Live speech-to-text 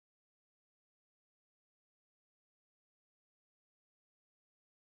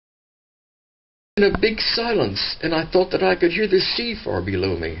A big silence, and I thought that I could hear the sea far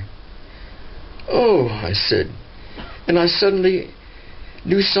below me. "Oh," I said, and I suddenly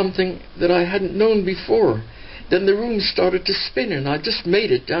knew something that I hadn't known before. Then the room started to spin, and I just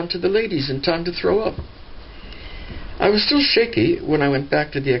made it down to the ladies in time to throw up. I was still shaky when I went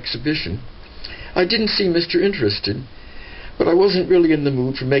back to the exhibition. I didn't seem Mr. Interested, but I wasn't really in the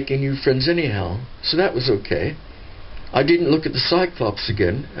mood for making new friends anyhow, so that was okay. I didn't look at the Cyclops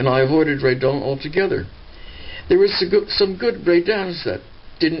again, and I avoided Redon altogether. There were some good Redons that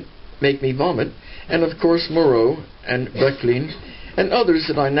didn't make me vomit, and of course Moreau and Brecklin, and others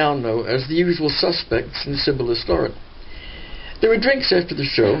that I now know as the usual suspects in symbolist art. There were drinks after the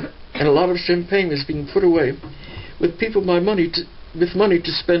show, and a lot of champagne was being put away, with people with money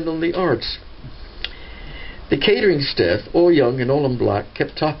to spend on the arts. The catering staff, all young and all in black,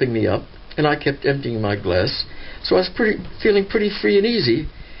 kept topping me up, and I kept emptying my glass, so I was feeling pretty free and easy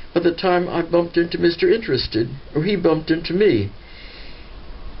by the time I bumped into Mr. Interested, or he bumped into me.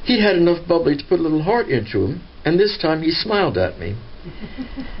 He'd had enough bubbly to put a little heart into him, and this time he smiled at me.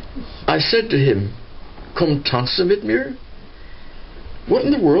 I said to him, "Comme tanza mit mir?" What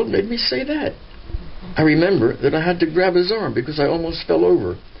in the world made me say that? I remember that I had to grab his arm because I almost fell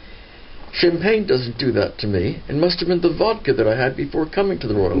over. Champagne doesn't do that to me. It must have been the vodka that I had before coming to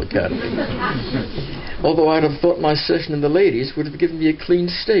the Royal Academy. Although I'd have thought my session in the ladies would have given me a clean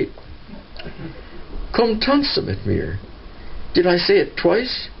state. "Comme tanza mit mir?" Did I say it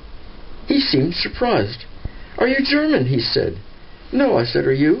twice? He seemed surprised. "Are you German?" he said. "No," I said.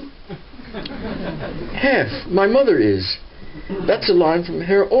 "Are you?" "Half. My mother is." "That's a line from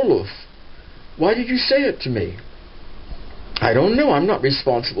Herr Olaf. Why did you say it to me?" "I don't know. I'm not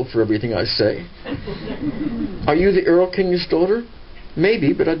responsible for everything I say." "Are you the Earl King's daughter?"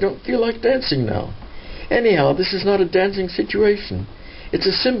 "Maybe, but I don't feel like dancing now." Anyhow, this is not a dancing situation. It's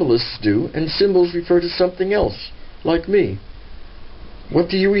a symbolist's do, and symbols refer to something else, like me. "What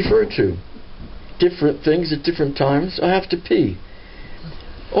do you refer to?" "Different things at different times. I have to pee."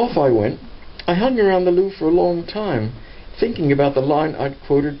 Off I went. I hung around the loo for a long time, thinking about the line I'd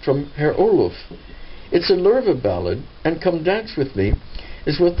quoted from Herr Olaf. It's a Lerva ballad, and "Come Dance With Me"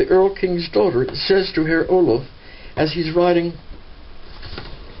 is what the Earl King's daughter says to Herr Olaf as he's riding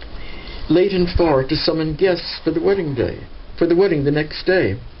late and far to summon guests for the wedding the next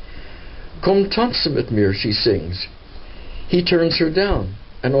day. "Come tanza mit mir," she sings. He turns her down,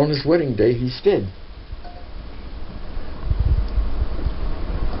 and on his wedding day he's dead.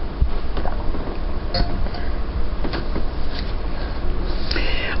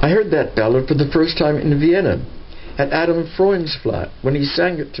 I heard that ballad for the first time in Vienna, at Adam Freund's flat, when he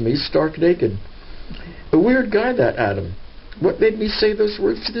sang it to me stark naked. A weird guy, that Adam. What made me say those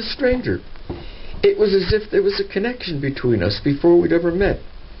words to this stranger? It was as if there was a connection between us before we'd ever met.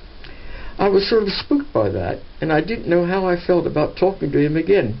 I was sort of spooked by that, and I didn't know how I felt about talking to him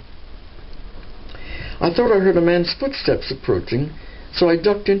again. I thought I heard a man's footsteps approaching, so I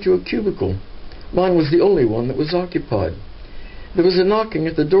ducked into a cubicle. Mine was the only one that was occupied. There was a knocking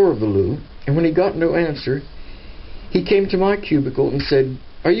at the door of the loo, and when he got no answer, he came to my cubicle and said,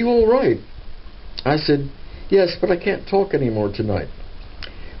 "Are you all right?" I said, "Yes, but I can't talk any more tonight."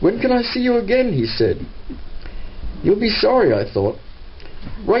 "When can I see you again?" he said. "You'll be sorry," I thought.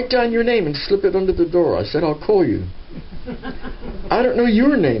 "Write down your name and slip it under the door." I said, "I'll call you." "I don't know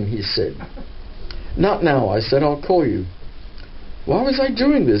your name," he said. "Not now," I said, "I'll call you." Why was I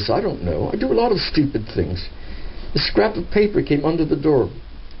doing this? I don't know. I do a lot of stupid things. A scrap of paper came under the door.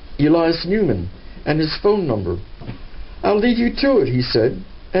 Elias Newman, and his phone number. "I'll leave you to it," he said,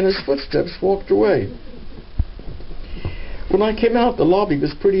 and his footsteps walked away. When I came out, the lobby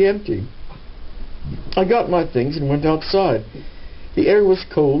was pretty empty. I got my things and went outside. The air was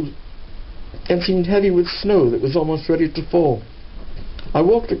cold and seemed heavy with snow that was almost ready to fall. I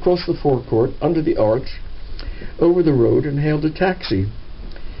walked across the forecourt, under the arch, over the road, and hailed a taxi.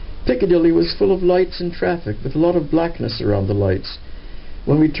 Piccadilly was full of lights and traffic, with a lot of blackness around the lights.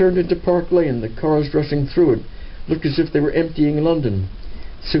 When we turned into Park Lane, the cars rushing through it looked as if they were emptying London.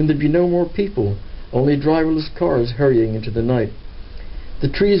 Soon there'd be no more people, only driverless cars hurrying into the night. The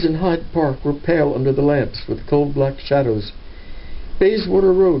trees in Hyde Park were pale under the lamps, with cold black shadows.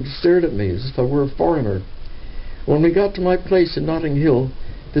 Bayswater Road stared at me as if I were a foreigner. When we got to my place in Notting Hill,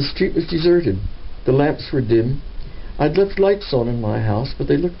 the street was deserted. The lamps were dim. I'd left lights on in my house, but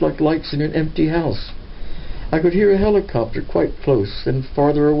they looked like lights in an empty house. I could hear a helicopter quite close, then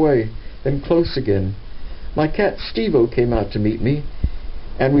farther away, then close again. My cat Steve-O came out to meet me,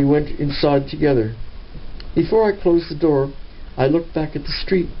 and we went inside together. Before I closed the door, I looked back at the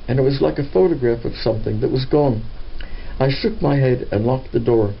street, and it was like a photograph of something that was gone. I shook my head and locked the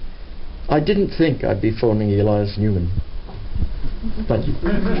door. I didn't think I'd be phoning Elias Newman. Thank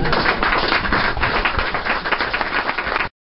you.